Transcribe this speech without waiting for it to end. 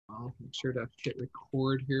I'll make sure to hit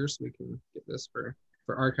record here so we can get this for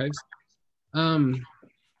archives. Um,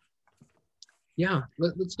 yeah,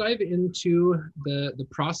 let's dive into the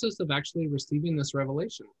process of actually receiving this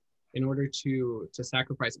revelation in order to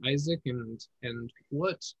sacrifice Isaac, and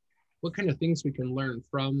what kind of things we can learn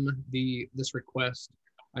from this request.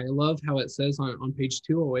 I love how it says on page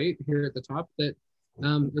 208 here at the top that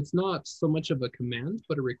it's not so much of a command,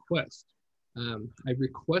 but a request. I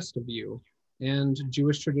request of you. And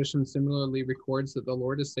Jewish tradition similarly records that the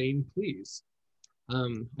Lord is saying, please.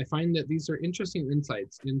 I find that these are interesting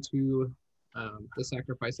insights into the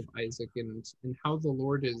sacrifice of Isaac, and how the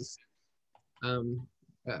Lord is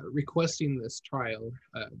requesting this trial,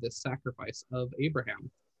 this sacrifice of Abraham.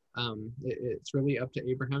 It's really up to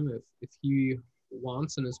Abraham if he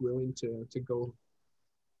wants and is willing to go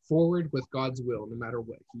forward with God's will, no matter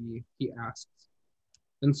what he asks.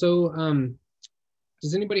 And so,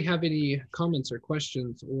 does anybody have any comments or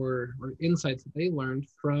questions or insights that they learned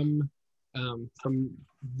from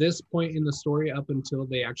this point in the story up until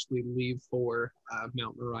they actually leave for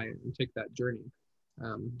Mount Moriah and take that journey?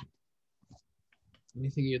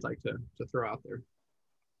 Anything you'd like to throw out there?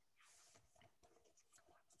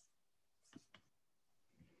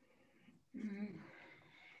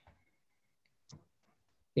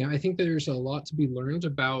 Yeah, I think there's a lot to be learned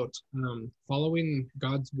about following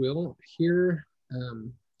God's will here.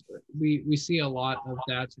 We see a lot of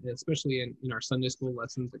that, especially in our Sunday school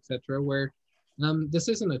lessons, etc., where this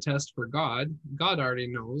isn't a test for God. God already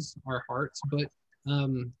knows our hearts, but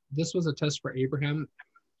this was a test for Abraham.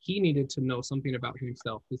 He needed to know something about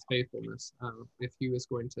himself, his faithfulness, if he was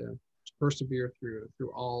going to persevere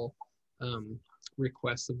through all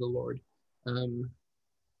requests of the Lord.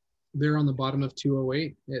 There on the bottom of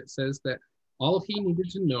 208, it says that all he needed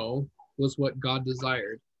to know was what God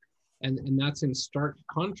desired. And that's in stark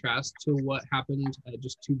contrast to what happened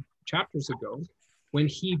just 2 chapters ago when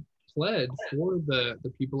he pled for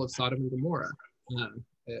the people of Sodom and Gomorrah.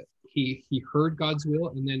 He heard God's will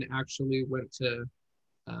and then actually went to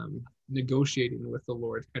negotiating with the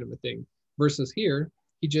Lord, kind of a thing. Versus here,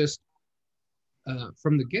 he just,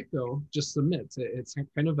 from the get-go, just submits. It's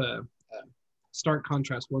kind of a stark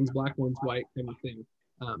contrast. One's black, one's white kind of thing.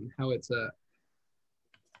 How it's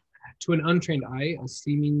to an untrained eye, a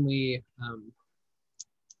seemingly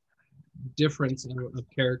difference of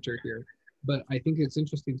character here. But I think it's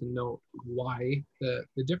interesting to note why the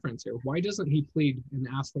difference here. Why doesn't he plead and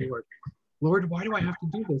ask the Lord, Lord, why do I have to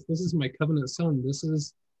do this? This is my covenant son. This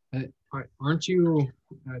is, aren't you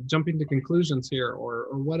jumping to conclusions here or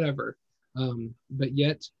whatever? But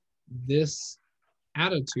yet this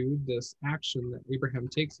attitude, this action that Abraham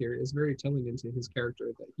takes here is very telling into his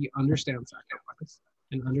character, that he understands sacrifice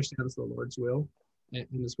and understands the Lord's will and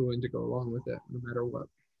is willing to go along with it no matter what.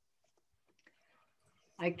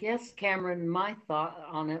 I guess, Cameron, my thought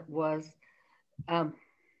on it was,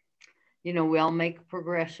 we all make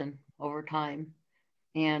progression over time.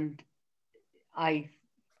 And I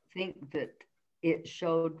think that it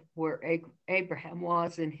showed where Abraham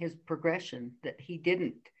was in his progression, that he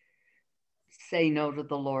didn't say no to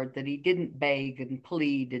the Lord, that he didn't beg and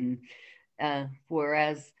plead. And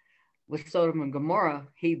whereas with Sodom and Gomorrah,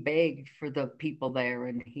 he begged for the people there,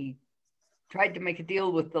 and he tried to make a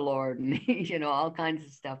deal with the Lord, and all kinds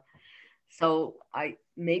of stuff. So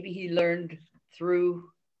maybe he learned through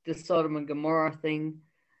the Sodom and Gomorrah thing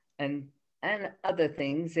and other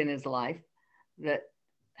things in his life that,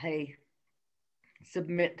 hey,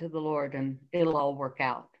 submit to the Lord and it'll all work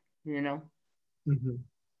out. Mm-hmm.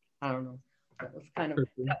 I don't know. That was kind of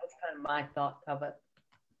my thought of it.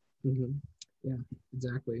 Mm-hmm. Yeah,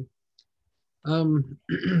 exactly.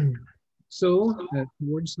 So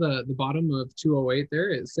towards the bottom of 208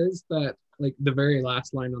 there, it says that, like, the very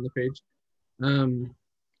last line on the page.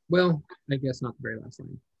 Well, I guess not the very last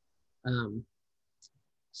line.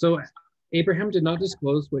 So Abraham did not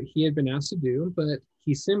disclose what he had been asked to do, but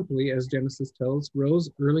he simply, as Genesis tells, rose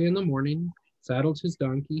early in the morning, saddled his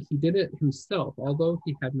donkey. He did it himself, although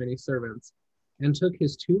he had many servants, and took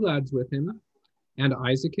his 2 lads with him, and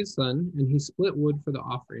Isaac his son, and he split wood for the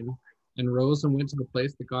offering, and rose and went to the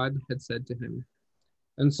place that God had said to him.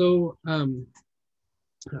 And so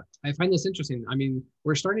I find this interesting. I mean,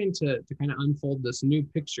 we're starting to kind of unfold this new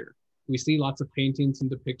picture. We see lots of paintings and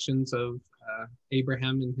depictions of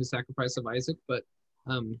Abraham and his sacrifice of Isaac, but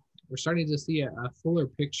we're starting to see a fuller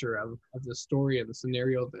picture of the story and the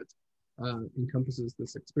scenario that encompasses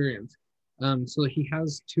this experience. So he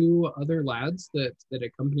has 2 other lads that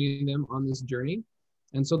accompany them on this journey.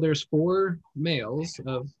 And so there's 4 males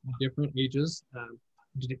of different ages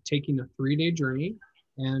taking a 3-day journey.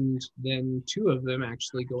 and then two of them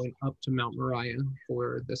actually going up to Mount Moriah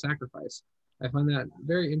for the sacrifice. I find that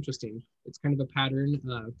very interesting. It's kind of a pattern,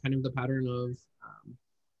 kind of the pattern of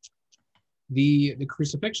the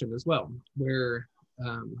crucifixion as well, where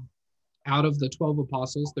out of the 12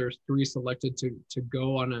 apostles, there's 3 selected to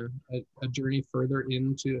go on a journey further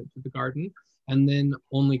into the garden, and then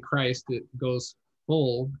only Christ goes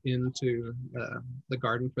full into the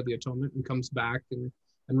garden for the atonement and comes back and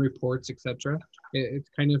reports, etc. It's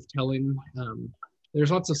kind of telling.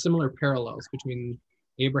 There's lots of similar parallels between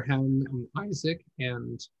Abraham and Isaac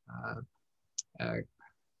and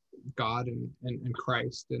God and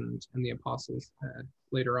Christ and the apostles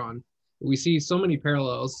later on. We see so many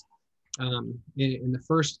parallels in the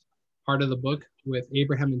first part of the book with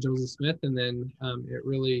Abraham and Joseph Smith, and then it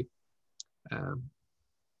really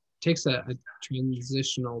takes a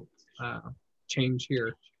transitional change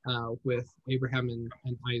here with Abraham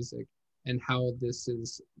and Isaac, and how this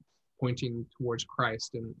is pointing towards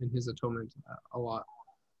Christ and his atonement a lot.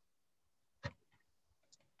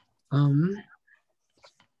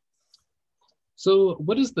 So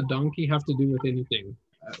what does the donkey have to do with anything?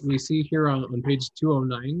 We see here on page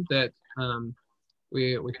 209 that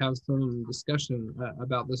we have some discussion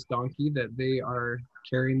about this donkey, that they are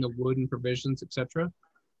carrying the wood and provisions, etc.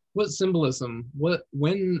 What symbolism,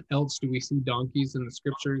 when else do we see donkeys in the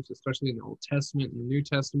scriptures, especially in the Old Testament and the New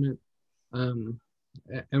Testament? And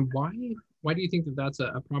why do you think that that's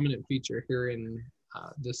a prominent feature here in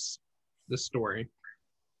this story?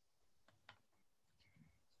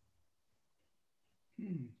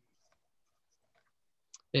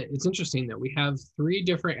 It's interesting that we have 3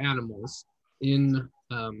 different animals in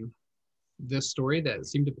this story that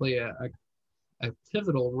seem to play a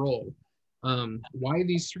pivotal role. Why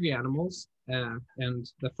these 3 animals?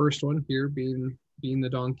 And the first one here being the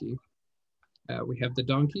donkey. We have the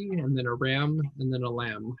donkey, and then a ram, and then a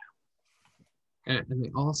lamb. And they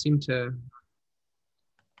all seem to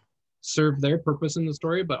serve their purpose in the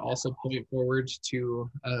story, but also point forward to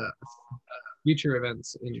future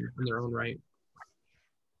events in their own right.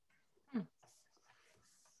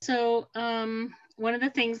 So one of the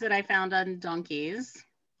things that I found on donkeys,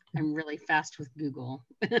 I'm really fast with Google,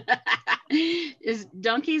 is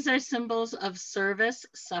donkeys are symbols of service,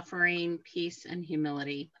 suffering, peace, and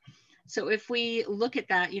humility. So if we look at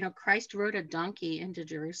that, Christ rode a donkey into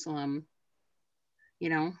Jerusalem,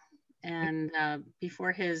 and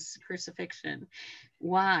before his crucifixion.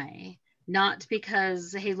 Why? Not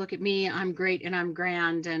because, hey, look at me, I'm great and I'm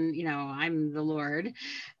grand and, I'm the Lord.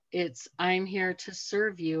 It's, I'm here to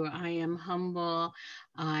serve you. I am humble.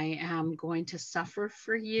 I am going to suffer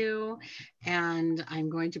for you, and I'm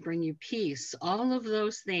going to bring you peace. All of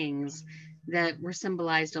those things that were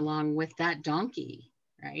symbolized along with that donkey,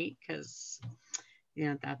 right? Because,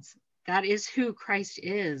 that is who Christ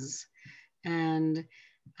is. And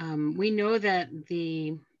we know that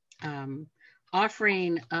the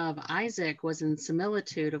offering of Isaac was in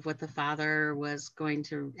similitude of what the Father was going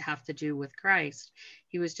to have to do with Christ.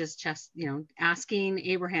 He was just asking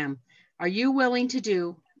Abraham, are you willing to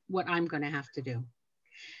do what I'm going to have to do?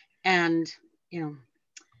 And,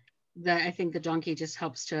 I think the donkey just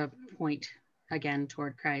helps to point again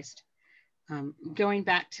toward Christ. Going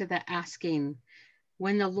back to the asking,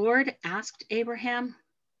 when the Lord asked Abraham,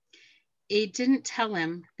 it didn't tell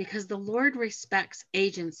him, because the Lord respects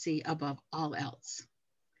agency above all else.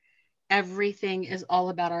 Everything is all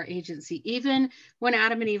about our agency, even when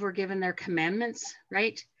Adam and Eve were given their commandments,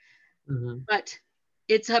 right? Mm-hmm. But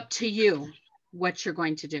it's up to you what you're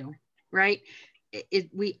going to do, right?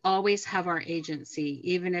 We always have our agency,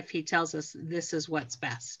 even if he tells us this is what's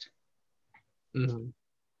best. Mm-hmm.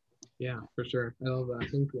 Yeah, for sure. I love that.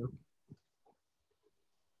 Thank you.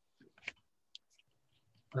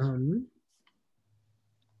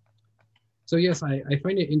 So yes, I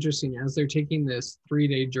find it interesting as they're taking this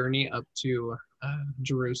 3-day journey up to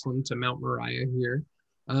Jerusalem, to Mount Moriah here,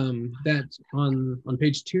 that on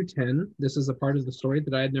page 210, this is a part of the story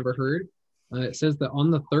that I had never heard. It says that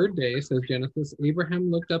on the 3rd day, says Genesis,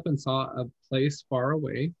 Abraham looked up and saw a place far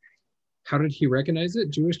away. How did he recognize it?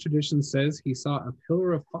 Jewish tradition says he saw a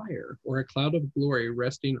pillar of fire or a cloud of glory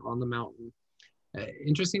resting on the mountain.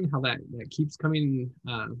 Interesting how that keeps coming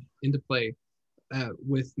into play.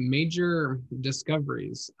 With major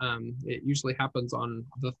discoveries, it usually happens on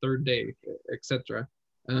the 3rd day, etc.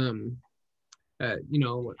 Some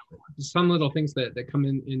little things that come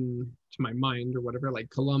into my mind or whatever, like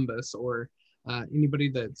Columbus or anybody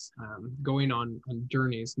that's going on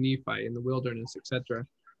journeys, Nephi in the wilderness, etc.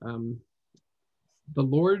 The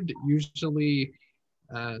Lord usually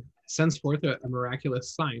sends forth a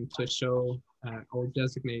miraculous sign to show or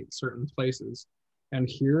designate certain places. And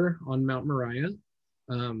here on Mount Moriah,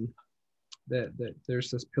 that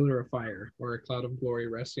there's this pillar of fire or a cloud of glory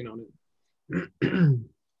resting on it.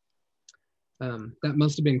 That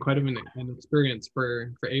must have been quite of an experience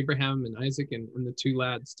for Abraham and Isaac and the two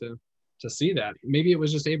lads to see that. Maybe it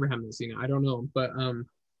was just Abraham that seen it, I don't know, but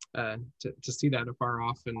to see that afar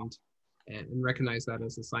off and recognize that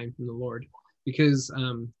as a sign from the Lord. Because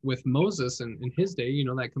with Moses and in his day, you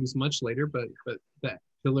know, that comes much later, but that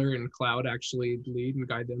pillar and cloud actually lead and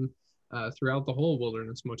guide them throughout the whole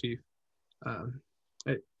wilderness motif.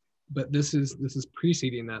 But this is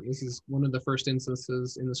preceding that. This is one of the first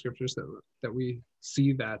instances in the scriptures that we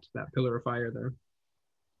see that pillar of fire there.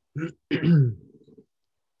 Let's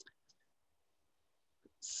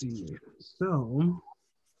see. So,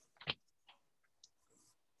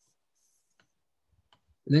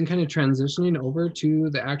 and then kind of transitioning over to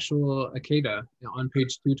the actual Akedah on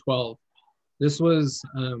page 212. This was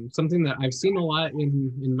something that I've seen a lot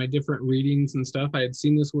in my different readings and stuff. I had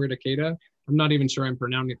seen this word Akedah. I'm not even sure I'm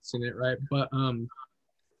pronouncing it right, but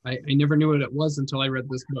I never knew what it was until I read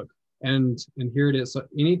this book. And here it is. So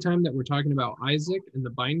anytime that we're talking about Isaac and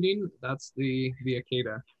the binding, that's the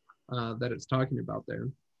Akedah that it's talking about there.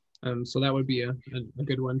 So that would be a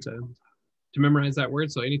good one to memorize that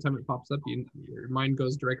word. So anytime it pops up, your mind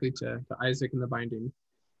goes directly to Isaac and the binding.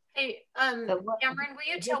 Hey, Cameron,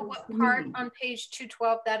 will you tell what part on page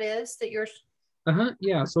 212 that is that you're?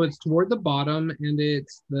 Yeah, so it's toward the bottom, and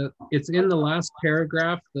it's in the last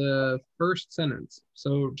paragraph, the first sentence.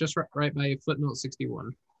 So just right by footnote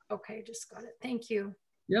 61. Okay, just got it. Thank you.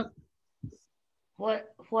 Yep.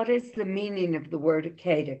 What is the meaning of the word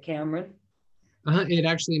Akedah, Cameron? It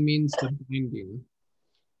actually means the binding,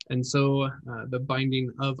 and so the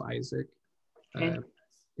binding of Isaac. Okay.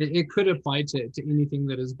 It could apply to anything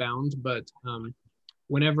that is bound, but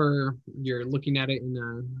whenever you're looking at it in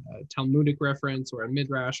a Talmudic reference or a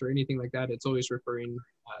midrash or anything like that, it's always referring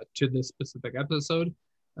to this specific episode.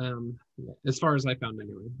 As far as I found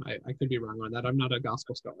anyway. I could be wrong on that. I'm not a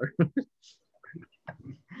gospel scholar.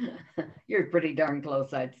 You're pretty darn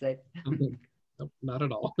close, I'd say. Nope, not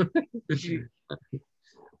at all.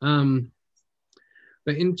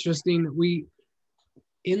 But interesting,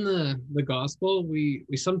 in the gospel, we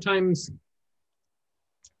sometimes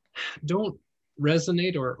don't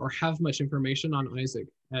resonate or have much information on Isaac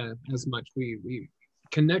as much. We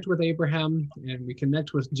connect with Abraham and we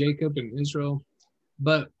connect with Jacob and Israel,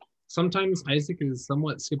 but sometimes Isaac is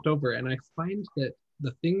somewhat skipped over. And I find that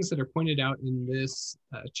the things that are pointed out in this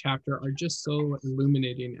chapter are just so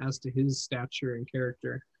illuminating as to his stature and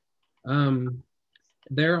character.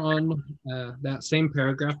 There on that same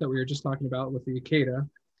paragraph that we were just talking about with the Akedah,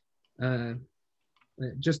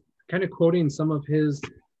 just kind of quoting some of his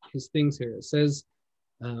things here. It says,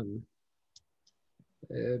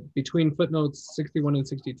 between footnotes 61 and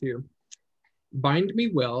 62, bind me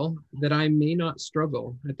well that I may not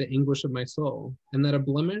struggle at the anguish of my soul, and that a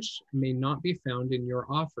blemish may not be found in your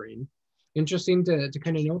offering. Interesting to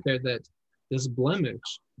kind of note there that this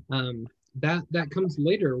blemish, that comes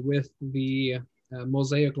later with the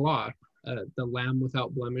Mosaic law, the lamb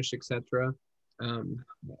without blemish, etc.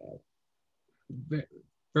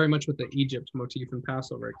 Very much with the Egypt motif and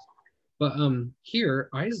Passover. But here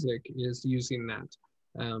Isaac is using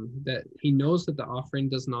that he knows that the offering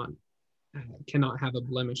cannot have a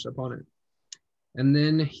blemish upon it. And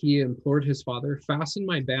then he implored his father, fasten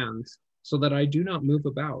my bands so that I do not move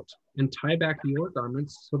about, and tie back your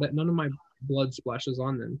garments so that none of my blood splashes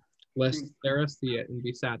on them, lest Sarah see it and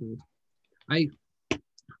be saddened. I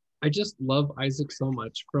just love Isaac so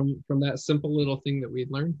much from that simple little thing that we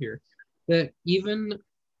learned here, that even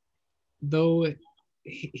though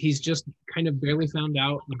he's just kind of barely found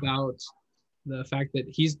out about the fact that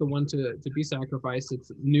he's the one to be sacrificed,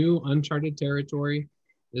 it's new, uncharted territory.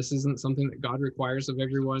 This isn't something that God requires of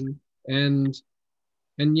everyone. And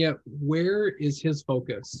yet, where is his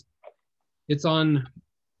focus? It's on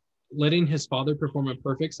letting his father perform a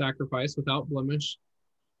perfect sacrifice without blemish,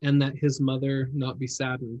 and that his mother not be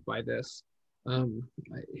saddened by this.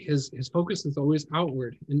 His focus is always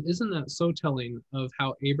outward. And isn't that so telling of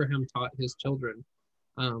how Abraham taught his children?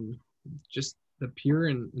 Just the pure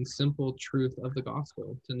and simple truth of the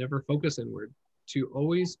gospel, to never focus inward, to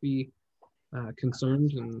always be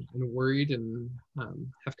concerned and worried and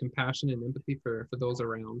have compassion and empathy for those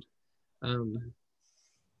around.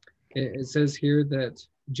 It says here that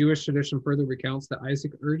Jewish tradition further recounts that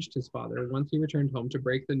Isaac urged his father, once he returned home, to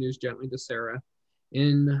break the news gently to Sarah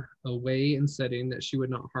in a way and setting that she would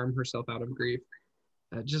not harm herself out of grief.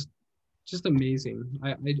 Just amazing.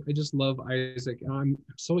 I just love Isaac. I'm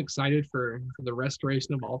so excited for the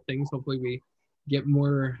restoration of all things. Hopefully get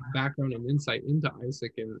more background and insight into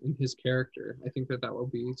Isaac and his character. I think that will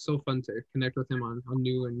be so fun to connect with him on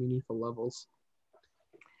new and meaningful levels.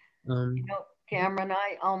 Cameron,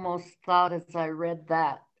 I almost thought as I read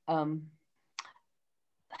that,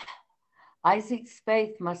 Isaac's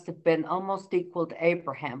faith must have been almost equal to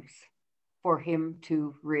Abraham's for him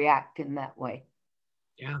to react in that way.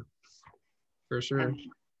 Yeah, for sure.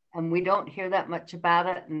 And we don't hear that much about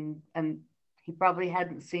it, and he probably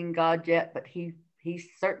hadn't seen God yet, but he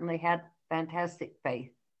certainly had fantastic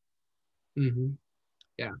faith. Mm-hmm.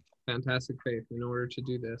 Yeah, fantastic faith in order to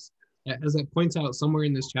do this. As it points out somewhere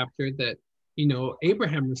in this chapter that,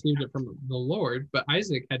 Abraham received it from the Lord, but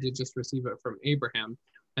Isaac had to just receive it from Abraham.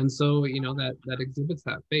 And so, that exhibits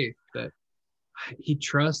that faith, that he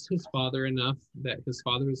trusts his father enough that his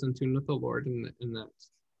father is in tune with the Lord, and that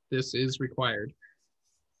this is required.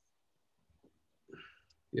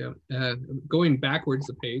 Yeah. Going backwards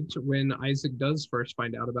the page, when Isaac does first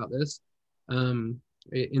find out about this, in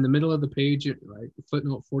the middle of the page, like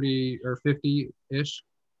footnote 40 or 50-ish,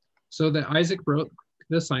 so that Isaac broke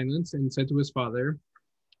the silence and said to his father,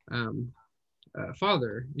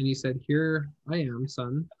 Father, and he said, Here I am,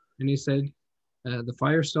 son. And he said, the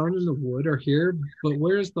firestone and the wood are here, but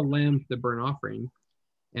where is the lamb for the burnt offering?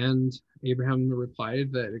 And Abraham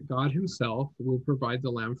replied that God himself will provide the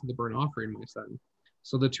lamb for the burnt offering, my son.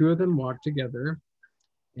 So the two of them walked together,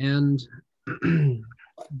 and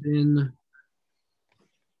then,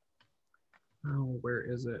 where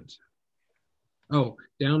is it? Oh,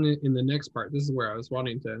 down in the next part. This is where I was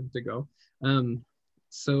wanting to go.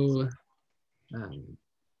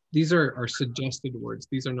 These are suggested words.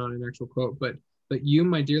 These are not an actual quote, but you,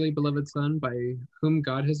 my dearly beloved son, by whom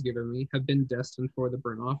God has given me, have been destined for the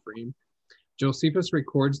burnt offering. Josephus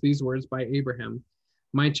records these words by Abraham.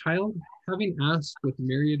 My child, having asked with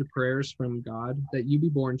myriad prayers from God that you be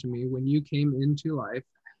born to me when you came into life,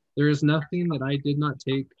 there is nothing that I did not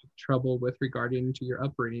take trouble with regarding to your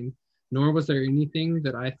upbringing, nor was there anything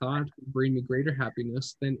that I thought would bring me greater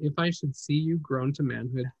happiness than if I should see you grown to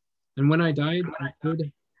manhood. And when I died, I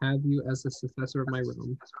could have you as the successor of my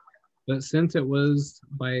realm. But since it was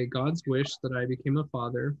by God's wish that I became a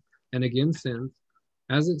father, and again since,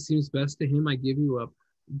 as it seems best to him, I give you up.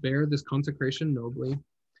 Bear this consecration nobly,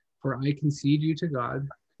 for I concede you to God,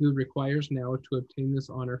 who requires now to obtain this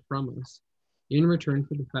honor from us, in return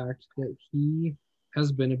for the fact that he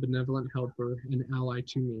has been a benevolent helper and ally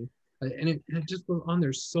to me. And it just goes on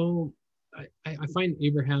there. So I find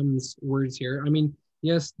Abraham's words here. I mean,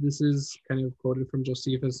 yes, this is kind of quoted from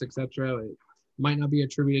Josephus, etc. It might not be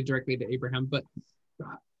attributed directly to Abraham, but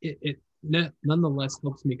it nonetheless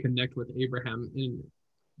helps me connect with Abraham in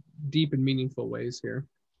deep and meaningful ways here,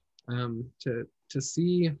 to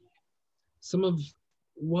see some of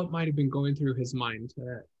what might have been going through his mind.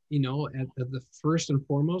 At the first and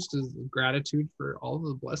foremost is gratitude for all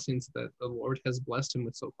the blessings that the Lord has blessed him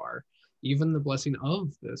with so far, even the blessing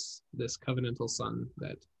of this covenantal son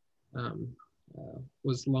that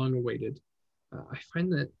was long awaited. I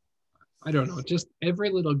find that, I don't know, just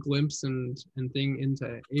every little glimpse and thing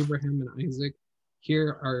into Abraham and Isaac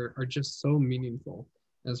here are just so meaningful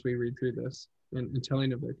as we read through this and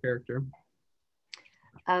telling of their character.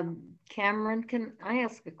 Cameron, can I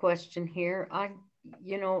ask a question here?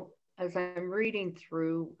 As I'm reading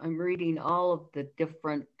through, I'm reading all of the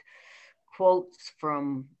different quotes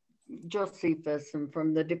from Josephus and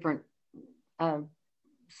from the different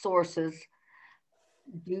sources.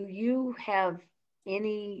 Do you have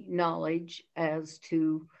any knowledge as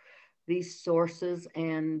to these sources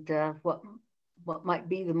and what might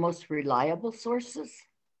be the most reliable sources?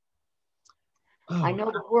 I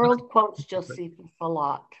know the world quotes Josephus a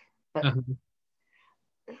lot, but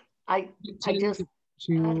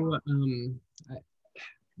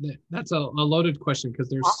that's a loaded question because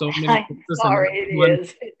there's so many.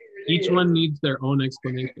 Sorry, each one needs their own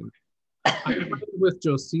explanation. I with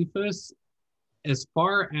Josephus, as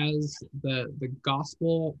far as the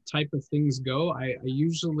gospel type of things go, I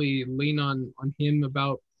usually lean on him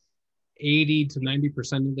about 80 to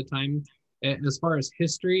 90% of the time. As far as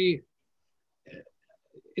history,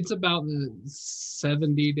 it's about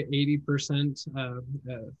 70 to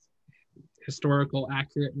 80% historical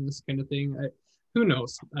accurateness kind of thing. Who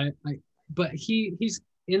knows? But he's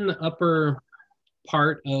in the upper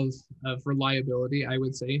part of reliability, I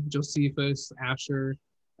would say. Josephus, Asher,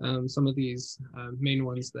 some of these main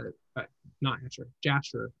ones that, not Asher,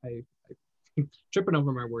 Jasher. I tripping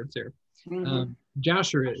over my words here. Mm-hmm.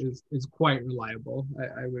 Jasher is quite reliable.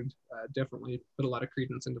 I would definitely put a lot of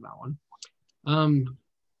credence into that one.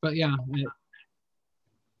 But yeah,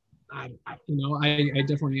 I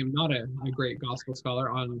definitely am not a great gospel scholar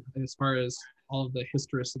on as far as all of the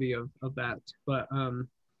historicity of that, but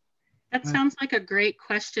that sounds like a great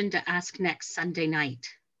question to ask next Sunday night.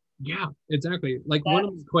 Yeah, exactly. Like one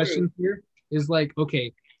of the questions here is like,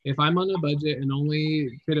 okay, if I'm on a budget and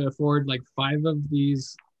only could afford like 5 of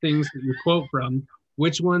these things that you quote from,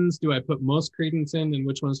 which ones do I put most credence in and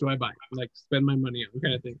which ones do I buy? Like spend my money on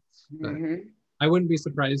kind of thing. Mm-hmm. I wouldn't be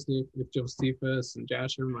surprised if Josephus and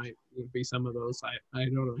Jasher might be some of those. I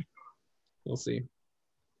don't know. We'll see.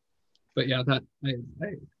 But yeah, that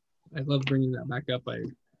I love bringing that back up. I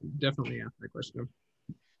definitely asked that question.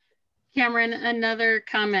 Cameron, another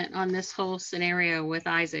comment on this whole scenario with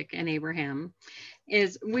Isaac and Abraham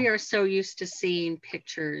is we are so used to seeing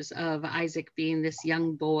pictures of Isaac being this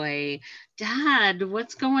young boy, Dad,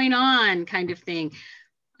 what's going on kind of thing.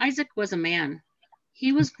 Isaac was a man.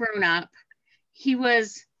 He was grown up. He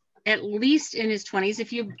was at least in his 20s.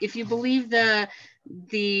 If you believe the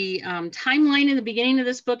timeline in the beginning of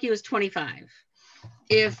this book, he was 25.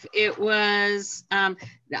 If it was,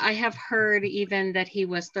 I have heard even that he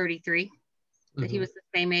was 33, that he was the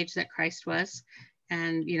same age that Christ was.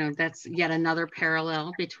 And, that's yet another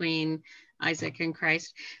parallel between Isaac and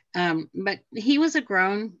Christ. But he was a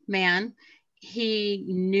grown man. He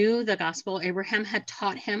knew the gospel. Abraham had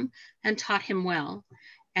taught him and taught him well.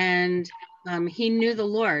 And he knew the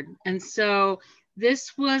Lord. And so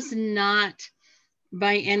this was not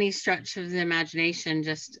by any stretch of the imagination,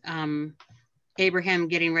 just Abraham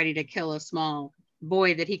getting ready to kill a small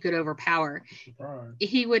boy that he could overpower. Right.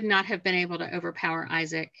 He would not have been able to overpower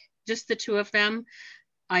Isaac. Just the two of them.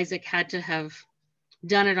 Isaac had to have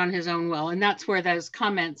done it on his own will. And that's where those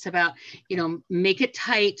comments about, make it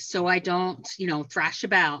tight so I don't, thrash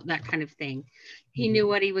about, that kind of thing. He knew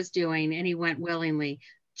what he was doing and he went willingly,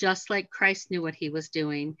 just like Christ knew what he was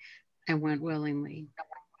doing and went willingly.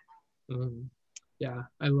 Yeah,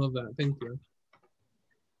 I love that. Thank you.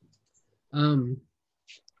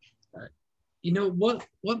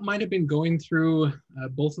 What might have been going through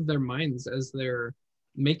both of their minds as they're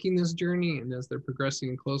making this journey and as they're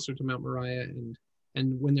progressing closer to Mount Moriah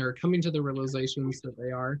and when they're coming to the realizations that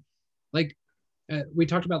they are, like we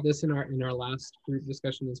talked about this in our last group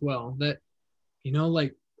discussion as well, that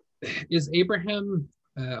is Abraham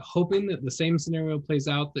hoping that the same scenario plays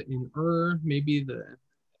out, that in maybe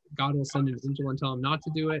God will send an angel and tell him not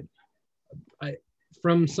to do it.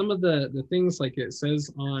 From some of the things, like it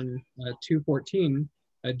says on 2:14,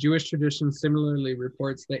 Jewish tradition similarly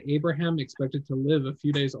reports that Abraham expected to live a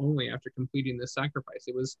few days only after completing this sacrifice.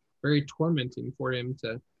 It was very tormenting for him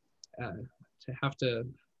to have to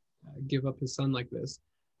give up his son like this.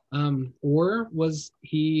 Or was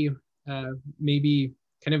he maybe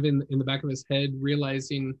kind of in the back of his head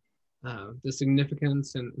realizing the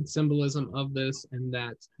significance and symbolism of this, and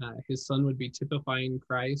that his son would be typifying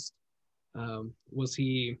Christ? Was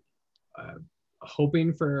he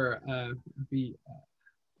hoping for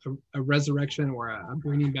a resurrection or a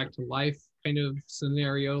bringing back to life kind of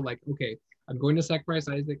scenario? Like, okay, I'm going to sacrifice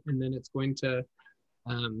Isaac, and then it's going to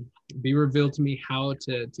be revealed to me how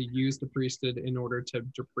to use the priesthood in order to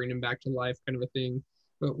bring him back to life, kind of a thing.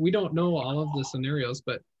 But we don't know all of the scenarios,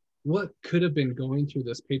 but what could have been going through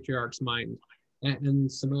this patriarch's mind?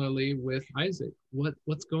 And similarly with Isaac,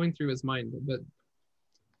 what's going through his mind? But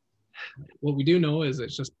what we do know is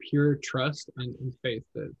it's just pure trust and faith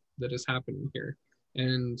that is happening here.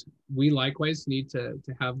 And we likewise need to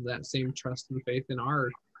have that same trust and faith in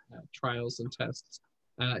our trials and tests.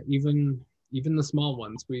 Even the small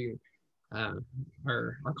ones we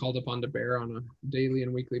are called upon to bear on a daily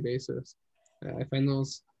and weekly basis. I find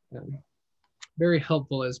those very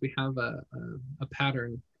helpful as we have a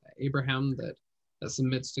pattern, Abraham that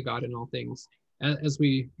submits to God in all things. As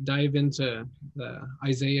we dive into the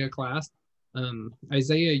Isaiah class,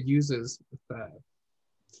 Isaiah uses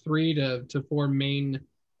 3 to 4 main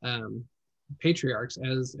patriarchs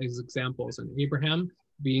as examples, and Abraham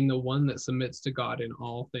being the one that submits to God in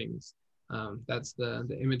all things. That's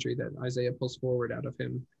the imagery that Isaiah pulls forward out of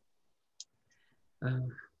him.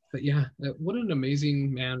 But yeah, what an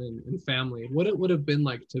amazing man and family. What it would have been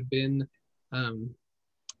like to have been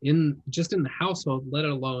in the household, let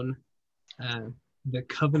alone the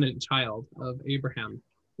covenant child of Abraham.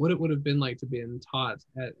 What it would have been like to be taught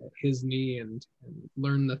at his knee and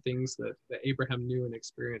learn the things that Abraham knew and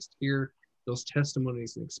experienced, hear those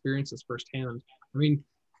testimonies and experiences firsthand. I mean,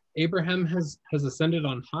 Abraham has ascended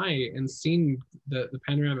on high and seen the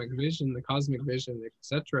panoramic vision, the cosmic vision,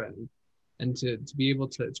 etc. And to be able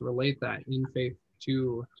to relate that in faith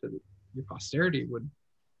to your posterity would,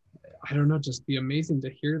 I don't know, just be amazing to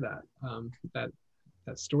hear that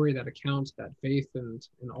that story, that account, that faith, and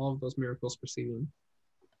all of those miracles preceding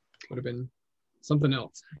would have been something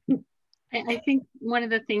else. I think one of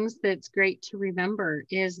the things that's great to remember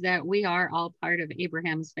is that we are all part of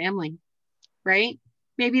Abraham's family, right?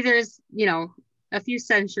 Maybe there's, a few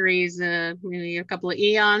centuries, maybe a couple of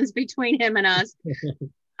eons between him and us.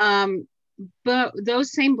 But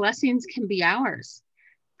those same blessings can be ours.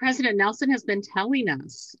 President Nelson has been telling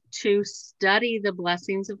us to study the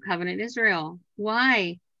blessings of covenant Israel.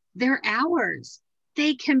 Why? They're ours.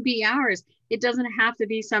 They can be ours. It doesn't have to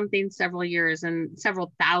be something several years and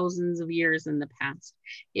several thousands of years in the past.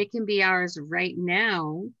 It can be ours right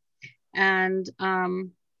now. And,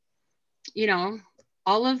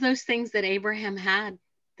 all of those things that Abraham had,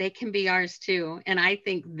 they can be ours too. And I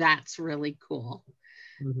think that's really cool.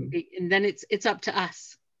 Mm-hmm. And then it's up to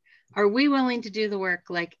us. Are we willing to do the work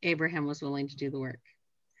like Abraham was willing to do the work?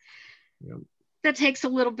 Yep. That takes a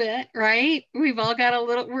little bit, right? We've all got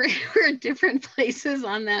we're at different places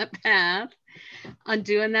on that path on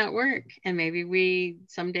doing that work. And maybe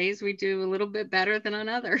some days we do a little bit better than on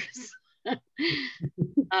others.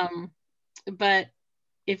 But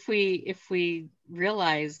if we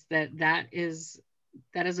realize that is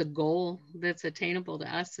a goal that's attainable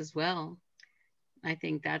to us as well, I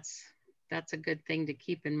think that's a good thing to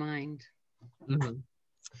keep in mind. Mm-hmm.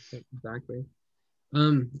 Exactly.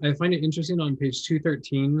 I find it interesting on page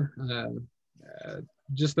 213,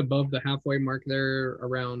 just above the halfway mark there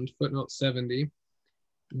around footnote 70,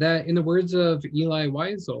 that in the words of Eli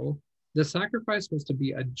Wiesel, the sacrifice was to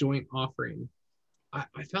be a joint offering.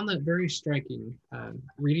 I found that very striking,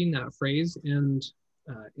 reading that phrase. And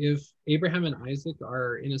if Abraham and Isaac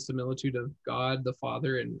are in a similitude of God the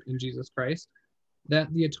Father and Jesus Christ, that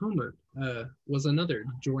the atonement was another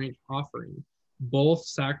joint offering, both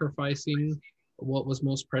sacrificing what was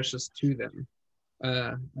most precious to them.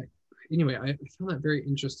 Anyway, I found that very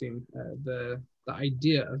interesting, the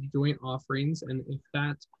idea of joint offerings, and if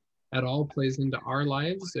that at all plays into our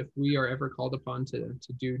lives, if we are ever called upon to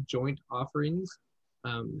do joint offerings,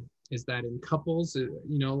 is that in couples,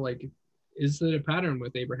 is it a pattern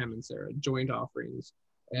with Abraham and Sarah, joint offerings?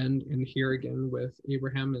 And here again with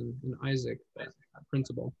Abraham and Isaac, that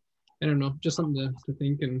principle. I don't know, just something to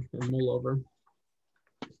think and mull over.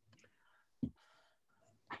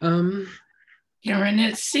 Karen,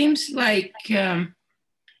 it seems like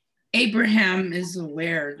Abraham is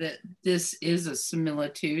aware that this is a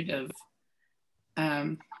similitude of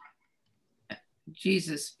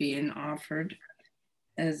Jesus being offered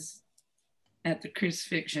as at the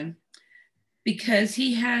crucifixion, because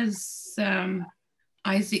he has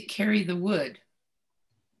Isaac carry the wood,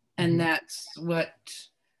 and that's what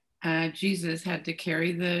Jesus had to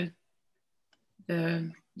carry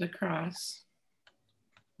the cross.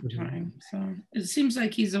 Time. So it seems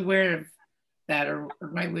like he's aware of that, or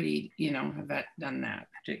why would he, have done that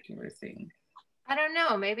particular thing? I don't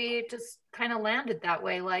know. Maybe it just kind of landed that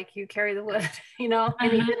way, like you carry the wood,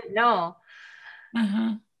 and he didn't know.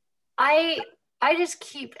 I just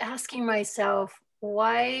keep asking myself,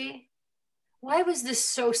 why was this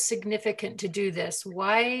so significant to do this?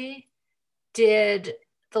 Why did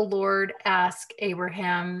the Lord ask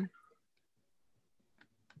Abraham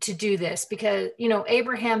to do this? Because,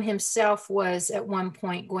 Abraham himself was at one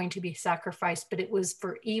point going to be sacrificed, but it was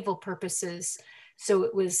for evil purposes. So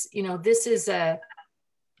it was, this is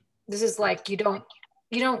like, you don't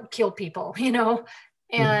kill people,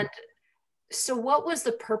 and so what was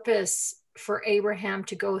the purpose for Abraham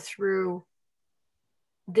to go through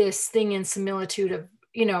this thing in similitude of,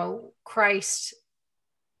 Christ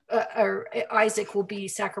or Isaac will be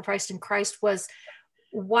sacrificed and Christ was?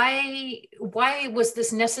 Why was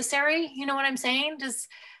this necessary? You know what I'm saying?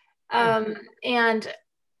 And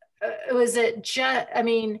was it just,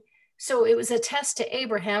 so it was a test to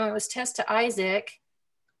Abraham, it was a test to Isaac,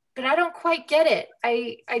 but I don't quite get it.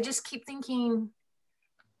 I just keep thinking,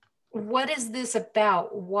 what is this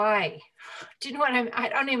about? Why? Do you know what I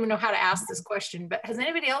don't even know how to ask this question, but has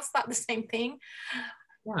anybody else thought the same thing?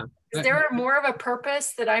 Yeah. Is there more of a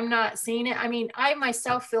purpose that I'm not seeing it? I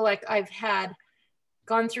myself feel like I've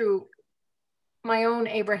gone through my own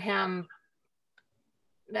Abraham,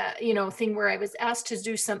 thing where I was asked to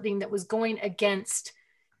do something that was going against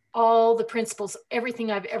all the principles, everything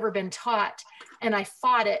I've ever been taught. And I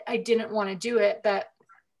fought it. I didn't want to do it, but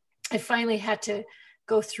I finally had to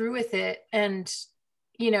go through with it. And,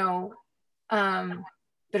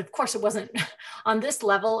 but of course it wasn't on this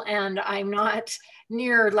level, and I'm not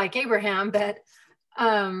near like Abraham, but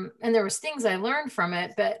and there was things I learned from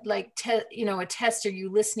it, but like, a test, are you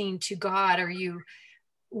listening to God? Are you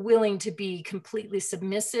willing to be completely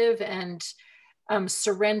submissive? And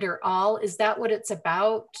surrender all. Is that what it's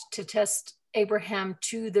about, to test Abraham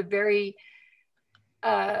to the very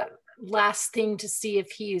last thing, to see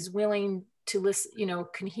if he is willing to listen? You know,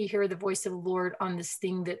 can he hear the voice of the Lord on this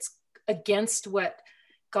thing that's against what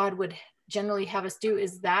God would generally have us do?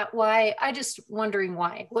 Is that why? I just wondering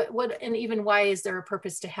why. What and even why is there a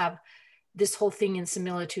purpose to have this whole thing in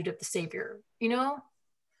similitude of the Savior? You know?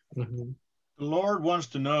 Mm-hmm. The Lord wants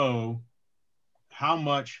to know how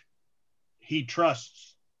much he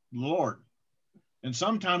trusts the Lord. And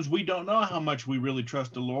sometimes we don't know how much we really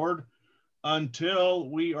trust the Lord until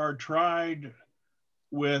we are tried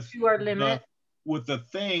with To our limit. with the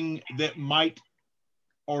thing that might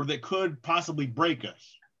or that could possibly break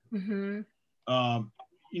us. Mm-hmm.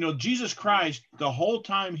 You know, Jesus Christ, the whole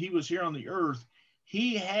time he was here on the earth,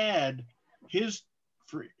 he had his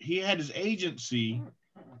agency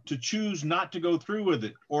to choose not to go through with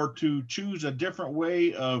it, or to choose a different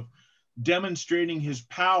way of demonstrating his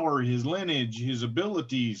power, his lineage, his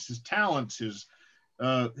abilities, his talents,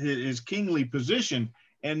 his kingly position.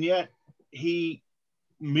 And yet he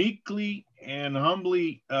meekly and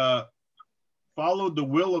humbly followed the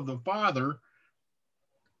will of the Father,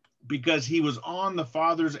 because he was on the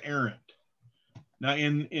Father's errand. Now,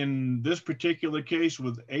 in this particular case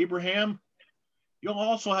with Abraham, you'll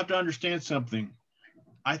also have to understand something.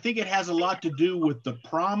 I think it has a lot to do with the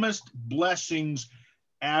promised blessings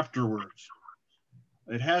afterwards.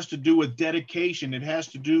 It has to do with dedication. It has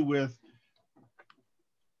to do with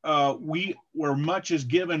where much is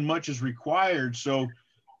given, much is required. So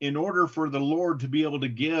in order for the Lord to be able to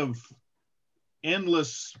give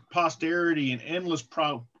endless posterity and endless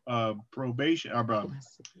posterity,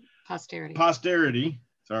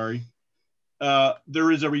 sorry,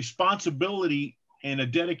 there is a responsibility and a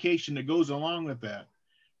dedication that goes along with that.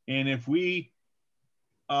 And if we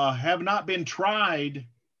have not been tried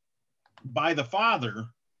by the Father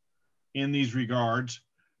in these regards,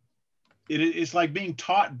 it's like being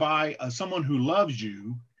taught by someone who loves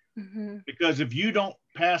you. Mm-hmm. Because if you don't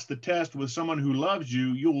pass the test with someone who loves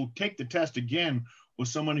you, you will take the test again with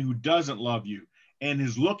someone who doesn't love you and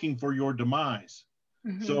is looking for your demise.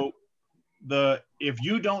 Mm-hmm. So if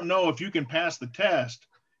you don't know if you can pass the test,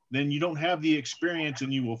 then you don't have the experience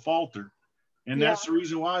and you will falter. And that's the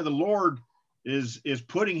reason why the Lord is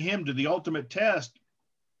putting him to the ultimate test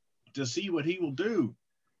to see what he will do.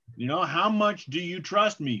 You know, how much do you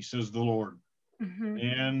trust me, says the Lord. Mm-hmm.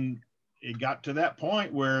 And it got to that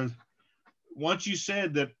point where once you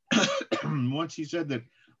said that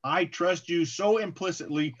I trust you so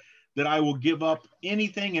implicitly that I will give up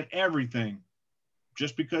anything and everything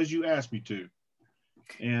just because you asked me to.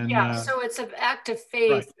 And so it's an act of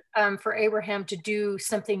faith, right, for Abraham to do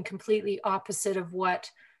something completely opposite of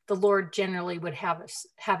what the Lord generally would have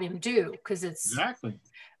him do, because it's exactly.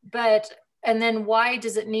 But and then why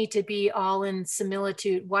does it need to be all in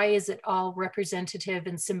similitude? Why is it all representative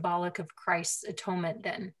and symbolic of Christ's atonement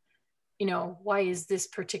then? You know, why is this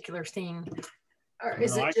particular thing? Or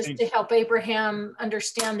is it just to help Abraham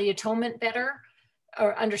understand the atonement better,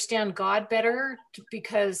 or understand God better,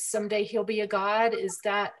 because someday he'll be a God? Is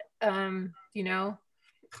that, you know?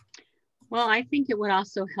 Well, I think it would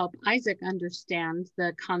also help Isaac understand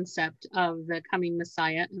the concept of the coming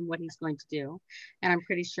Messiah and what he's going to do. And I'm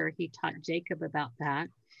pretty sure he taught Jacob about that.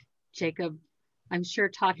 Jacob, I'm sure,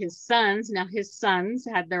 taught his sons. Now his sons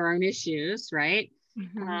had their own issues, right?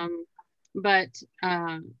 Mm-hmm. But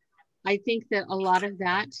I think that a lot of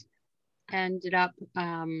that ended up,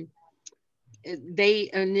 they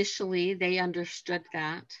understood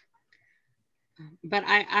that. But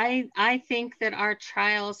I think that our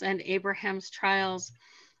trials and Abraham's trials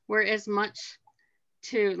were as much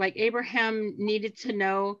to, like, Abraham needed to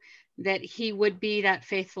know that he would be that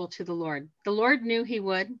faithful to the Lord. The Lord knew he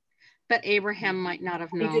would, but Abraham might not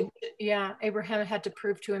have known. Abraham had to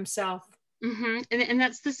prove to himself. Mm-hmm. And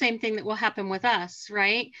that's the same thing that will happen with us,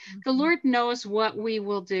 right? Mm-hmm. The Lord knows what we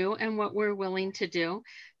will do and what we're willing to do,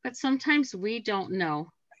 but sometimes we don't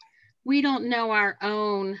know. We don't know our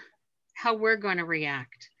own, how we're going to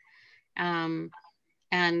react, and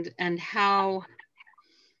how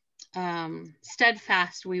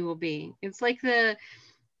steadfast we will be. It's like the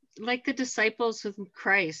disciples with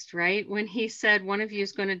Christ, right? When he said, one of you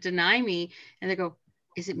is going to deny me, and they go,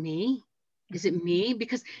 is it me? Is it me?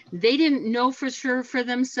 Because they didn't know for sure for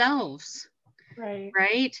themselves.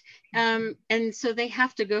 Right. And so they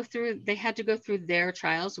had to go through their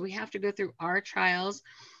trials. We have to go through our trials,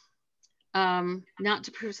 not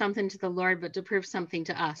to prove something to the Lord, but to prove something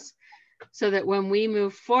to us, so that when we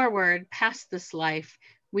move forward past this life,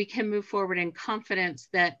 we can move forward in confidence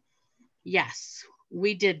that, yes,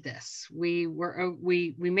 we did this. We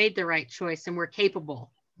made the right choice, and we're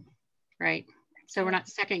capable, right? So we're not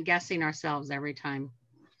second guessing ourselves every time.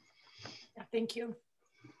 Yeah, thank you.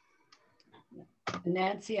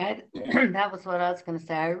 Nancy, that was what I was going to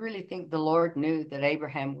say. I really think the Lord knew that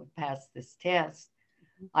Abraham would pass this test.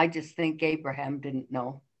 I just think Abraham didn't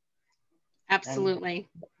know. Absolutely.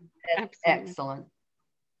 Absolutely. Excellent.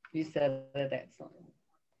 You said it excellent.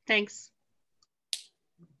 Thanks.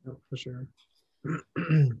 Oh, for sure.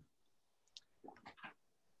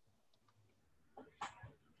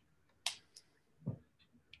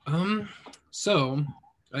 So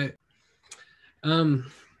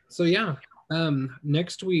yeah.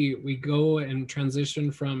 Next we go and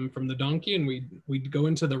transition from the donkey, and we go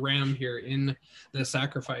into the ram here in the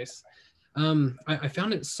sacrifice. I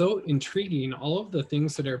found it so intriguing, all of the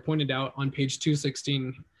things that are pointed out on page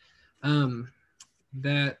 216,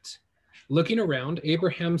 that looking around,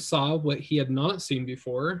 Abraham saw what he had not seen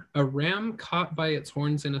before, a ram caught by its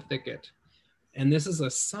horns in a thicket. And this is a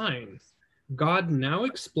sign. God now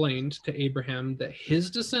explained to Abraham that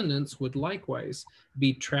his descendants would likewise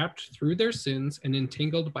be trapped through their sins and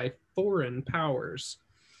entangled by foreign powers,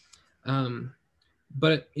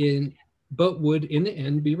 but would in the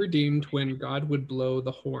end be redeemed when God would blow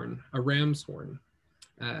the horn, a ram's horn,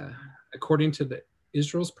 according to the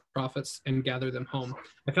Israel's prophets, and gather them home.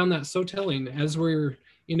 I found that so telling as we're,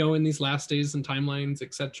 in these last days and timelines,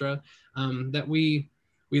 etc., that we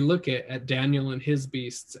look at Daniel and his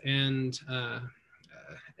beasts, and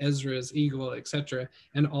Ezra's eagle, etc.,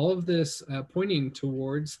 and all of this pointing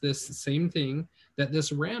towards this same thing that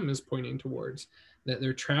this ram is pointing towards, that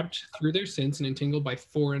they're trapped through their sins and entangled by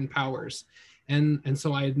foreign powers. And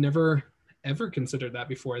so I had never ever considered that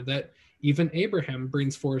before, that even Abraham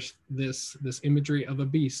brings forth this imagery of a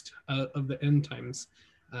beast, of the end times,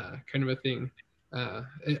 kind of a thing. I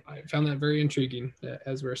found that very intriguing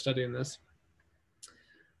as we were studying this.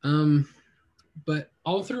 But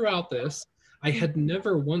all throughout this, I had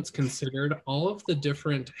never once considered all of the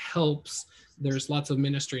different helps. There's lots of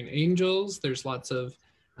ministering angels. There's lots of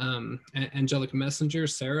angelic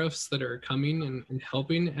messengers, seraphs that are coming and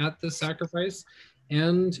helping at the sacrifice.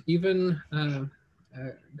 And even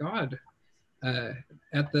God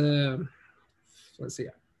at the, let's see,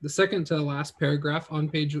 the second to the last paragraph on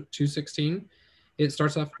page 216, it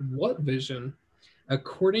starts off, what vision?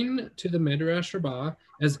 According to the Midrash Rabbah,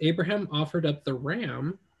 as Abraham offered up the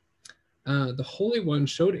ram, the Holy One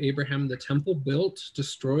showed Abraham the temple built,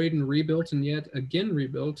 destroyed, and rebuilt, and yet again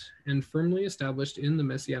rebuilt, and firmly established in the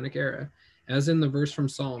Messianic era, as in the verse from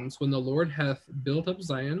Psalms, when the Lord hath built up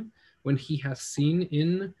Zion, when he hath seen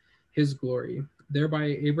in his glory.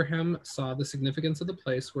 Thereby Abraham saw the significance of the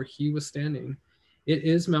place where he was standing. It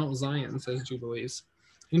is Mount Zion, says Jubilees.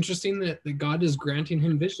 Interesting that God is granting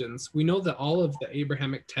him visions. We know that all of the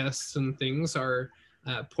Abrahamic tests and things are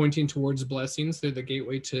pointing towards blessings. They're the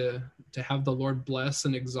gateway to have the Lord bless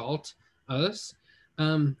and exalt us.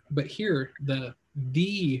 But here, the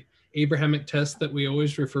Abrahamic test that we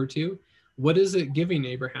always refer to, what is it giving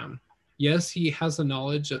Abraham? Yes, he has a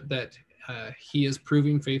knowledge that he is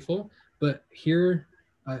proving faithful, but here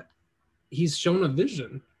he's shown a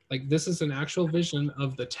vision. Like, this is an actual vision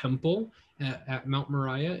of the temple at Mount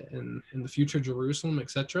Moriah and in the future Jerusalem,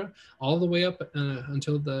 etc., all the way up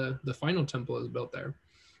until the final temple is built there.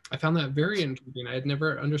 I found that very intriguing. I had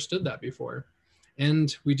never understood that before.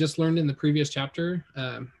 And we just learned in the previous chapter,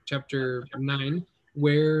 chapter 9,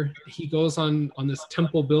 where he goes on this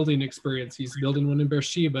temple building experience. He's building one in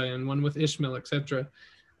Beersheba and one with Ishmael, etc.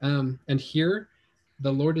 And here,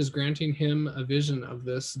 the Lord is granting him a vision of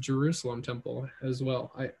this Jerusalem temple as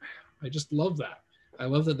well. I just love that. I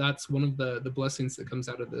love that that's one of the blessings that comes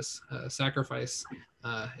out of this sacrifice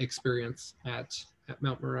experience at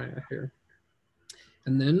Mount Moriah here.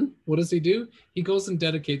 And then what does he do? He goes and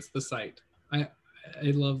dedicates the site. I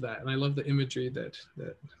love that. And I love the imagery that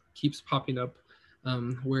keeps popping up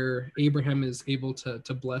where Abraham is able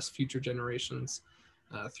to bless future generations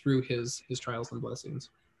through his trials and blessings.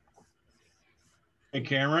 Hey,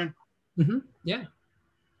 Cameron? Mm-hmm. Yeah.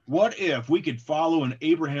 What if we could follow in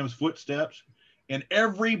Abraham's footsteps, in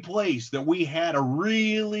every place that we had a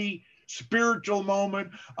really spiritual moment,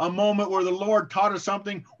 a moment where the Lord taught us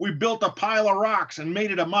something, we built a pile of rocks and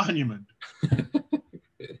made it a monument?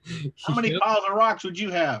 How many piles of rocks would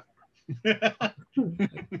you have?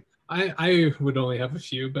 I would only have a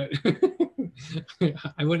few, but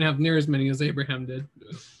I wouldn't have near as many as Abraham did.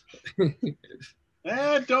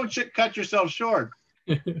 Don't cut yourself short.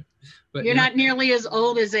 But You're yeah, not nearly as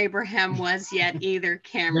old as Abraham was yet either, there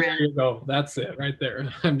Cameron. you go. That's it right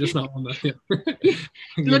there. I'm just not on that.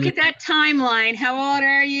 Look at that timeline. How old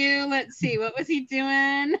are you? Let's see. What was he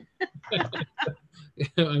doing?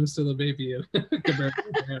 I'm still a baby compared to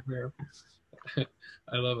Abraham here.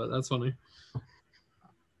 I love it. That's funny.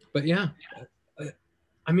 But yeah,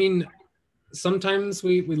 I mean, sometimes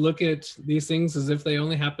we look at these things as if they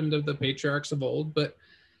only happened to the patriarchs of old, but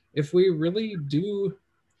if we really do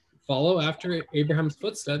follow after Abraham's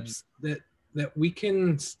footsteps, that we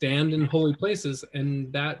can stand in holy places,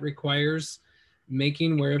 and that requires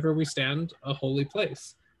making wherever we stand a holy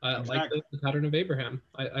place, like the pattern of Abraham.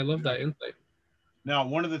 I love that insight. Now,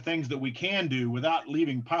 one of the things that we can do without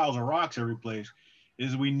leaving piles of rocks every place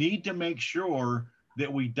is we need to make sure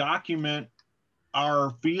that we document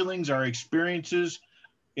our feelings, our experiences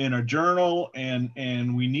in a journal,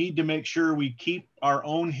 and we need to make sure we keep our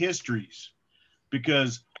own histories,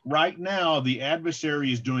 because right now the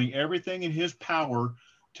adversary is doing everything in his power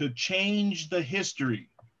to change the history,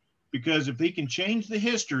 because if he can change the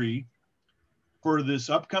history for this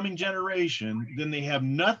upcoming generation, then they have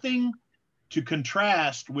nothing to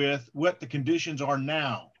contrast with what the conditions are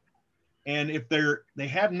now. And if they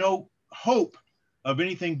have no hope of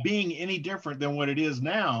anything being any different than what it is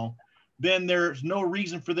now, then there's no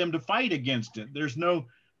reason for them to fight against it. There's no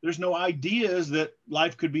ideas that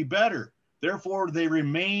life could be better. Therefore, they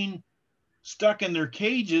remain stuck in their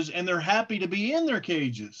cages, and they're happy to be in their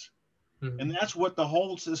cages. Mm-hmm. And that's what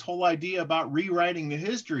this whole idea about rewriting the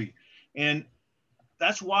history. And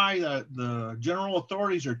that's why the general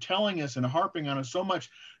authorities are telling us and harping on us so much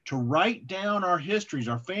to write down our histories,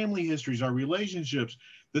 our family histories, our relationships,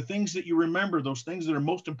 the things that you remember, those things that are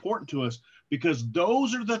most important to us, because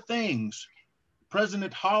those are the things.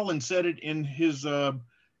 President Holland said it in his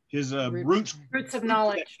roots of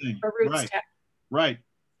knowledge, or roots tech. Right.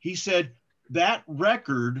 He said that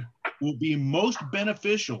record will be most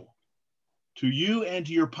beneficial to you and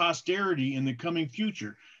to your posterity in the coming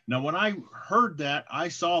future. Now, when I heard that, I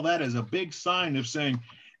saw that as a big sign of saying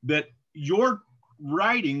that your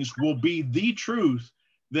writings will be the truth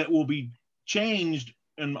that will be changed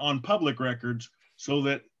on public records, so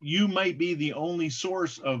that you might be the only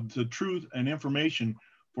source of the truth and information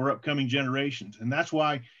for upcoming generations. And that's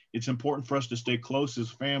why it's important for us to stay close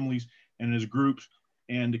as families and as groups,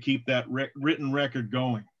 and to keep that written record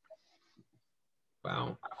going.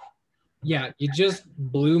 Wow. Yeah, you just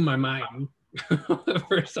blew my mind.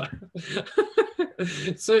 First off.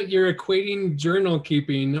 So you're equating journal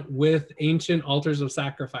keeping with ancient altars of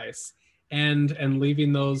sacrifice and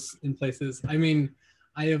leaving those in places. I mean,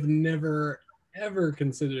 I have never ever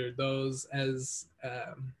considered those as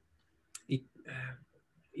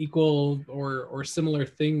equal or similar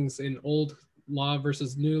things in old law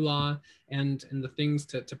versus new law, and the things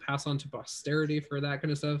to pass on to posterity for that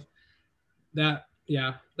kind of stuff. That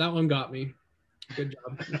one got me. Good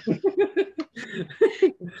job.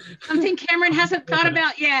 Something Cameron hasn't thought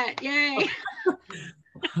about yet. Yay.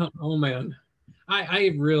 Oh man,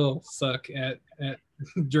 I real suck at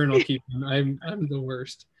journal keeping. I'm the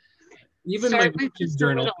worst. Even my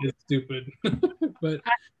journal is stupid. But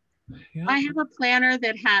yeah. I have a planner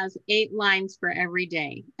that has 8 lines for every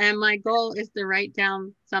day, and my goal is to write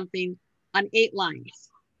down something on 8 lines.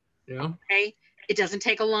 Yeah. Okay. It doesn't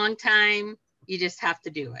take a long time. You just have to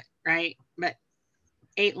do it, right? But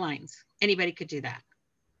 8 lines. Anybody could do that.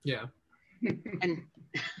 Yeah. And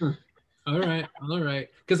all right.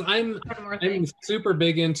 Because I'm super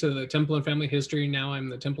big into the Temple and Family History. Now I'm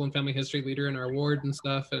the Temple and Family History leader in our ward and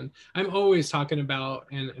stuff. And I'm always talking about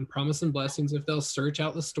and promising blessings if they'll search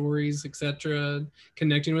out the stories, etc.,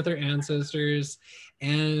 connecting with their ancestors.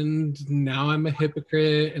 And now I'm a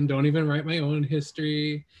hypocrite and don't even write my own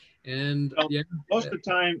history. And most of the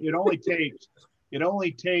time it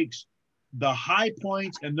only takes the high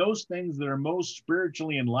points and those things that are most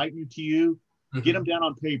spiritually enlightening to you, get them down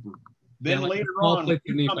on paper. Then later on, when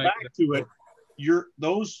you come back to it,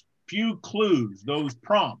 those few clues, those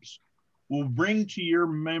prompts will bring to your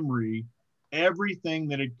memory everything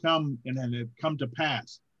that had come to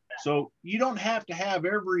pass. So you don't have to have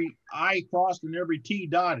every I crossed and every T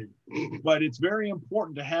dotted, but it's very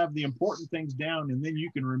important to have the important things down, and then you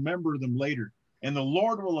can remember them later. And the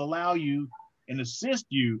Lord will allow you and assist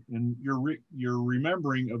you in your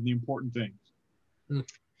remembering of the important things.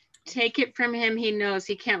 Take it from him. He knows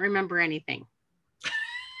he can't remember anything.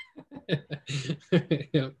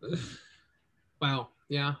 Yeah. Wow.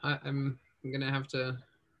 Yeah, I'm going to have to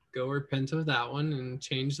go repent of that one and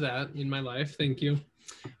change that in my life. Thank you.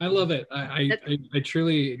 I love it. I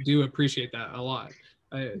truly do appreciate that a lot.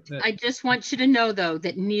 I just want you to know, though,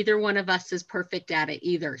 that neither one of us is perfect at it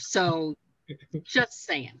either. So just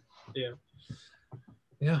saying.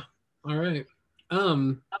 Yeah. All right.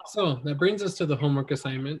 So that brings us to the homework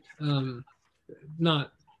assignment.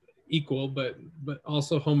 Not equal, but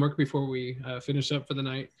also homework before we finish up for the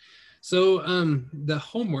night. So the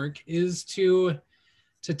homework is to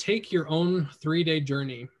take your own 3-day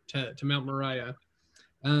journey to Mount Moriah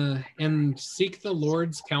and seek the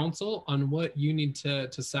Lord's counsel on what you need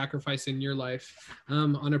to sacrifice in your life.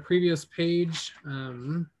 On a previous page,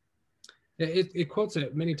 it quotes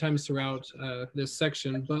it many times throughout this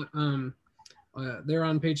section, but there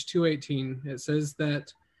on page 218, it says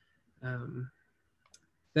that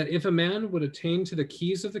that if a man would attain to the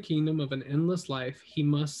keys of the kingdom of an endless life, he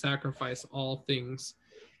must sacrifice all things.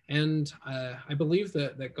 And I believe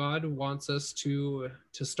that God wants us to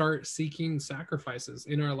start seeking sacrifices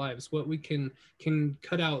in our lives, what we can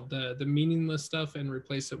cut out the meaningless stuff and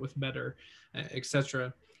replace it with better,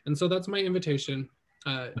 etc. And so that's my invitation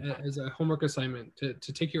as a homework assignment to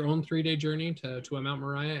take your own 3-day journey to a Mount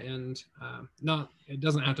Moriah, and it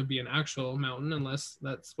doesn't have to be an actual mountain unless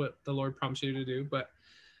that's what the Lord prompts you to do, but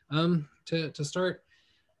to start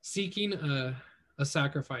seeking a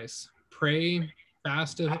sacrifice. Pray,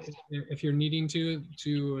 fast if you're needing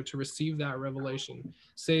to receive that revelation.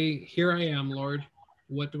 Say, here I am, Lord,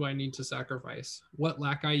 what do I need to sacrifice? What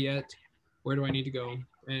lack I yet? Where do I need to go?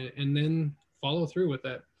 And then follow through with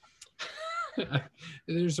it.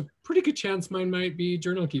 There's a pretty good chance mine might be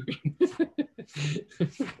journal keeping. I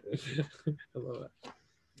love it.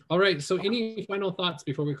 All right, so any final thoughts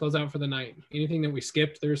before we close out for the night? Anything that we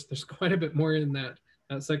skipped? There's quite a bit more in that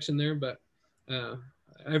section there, but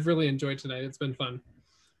I've really enjoyed tonight. It's been fun.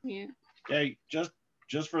 Yeah. Hey, just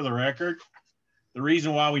for the record, the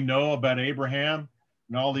reason why we know about Abraham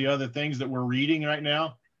and all the other things that we're reading right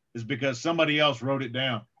now is because somebody else wrote it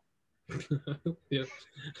down. Yeah.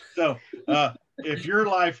 So if your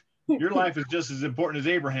life is just as important as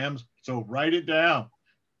Abraham's, so write it down.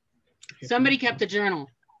 Somebody kept a journal.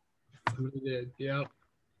 Somebody did. Yep.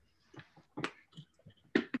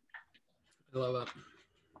 I love that.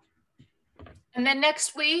 And then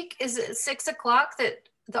next week, is it 6 o'clock that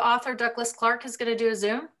the author Douglas Clark is going to do a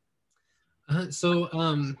Zoom? So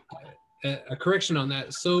a correction on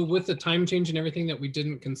that. So with the time change and everything that we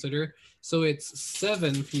didn't consider, so it's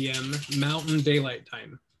 7 p.m. Mountain Daylight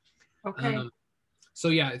Time. Okay. So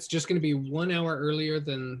yeah, it's just going to be 1 hour earlier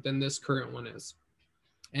than this current one is.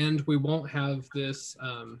 And we won't have this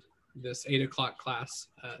this 8 o'clock class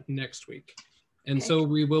next week. And Okay. so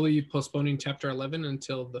we will be postponing chapter 11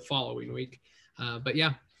 until the following week. But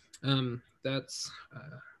yeah, that's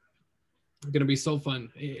going to be so fun.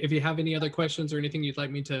 If you have any other questions or anything you'd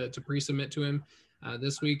like me to pre-submit to him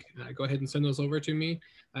this week, go ahead and send those over to me.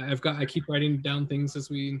 I keep writing down things as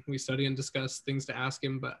we study and discuss things to ask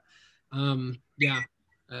him. But yeah,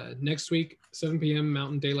 next week, 7 p.m.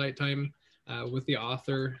 Mountain Daylight Time with the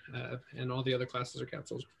author, and all the other classes are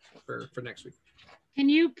canceled for next week. Can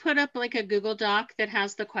you put up like a Google Doc that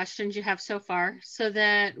has the questions you have so far so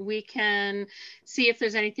that we can see if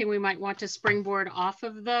there's anything we might want to springboard off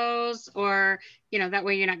of those, or, that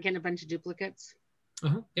way you're not getting a bunch of duplicates?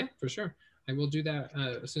 Yeah, for sure. I will do that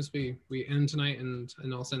as soon as we end tonight, and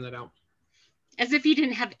I'll send that out. As if you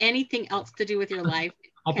didn't have anything else to do with your life.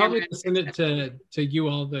 I'll probably send it to you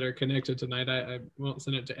all that are connected tonight. I won't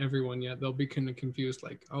send it to everyone yet. They'll be kind of confused,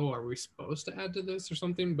 like, oh, are we supposed to add to this or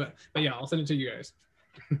something? But yeah, I'll send it to you guys.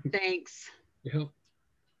 Thanks. Yeah.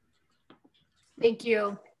 Thank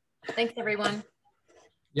you. Thanks, everyone.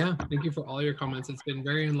 Yeah, thank you for all your comments. It's been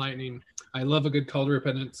very enlightening. I love a good call to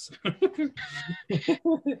repentance. Have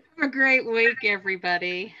a great week,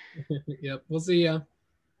 everybody. Yep, we'll see ya.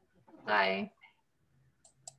 Bye.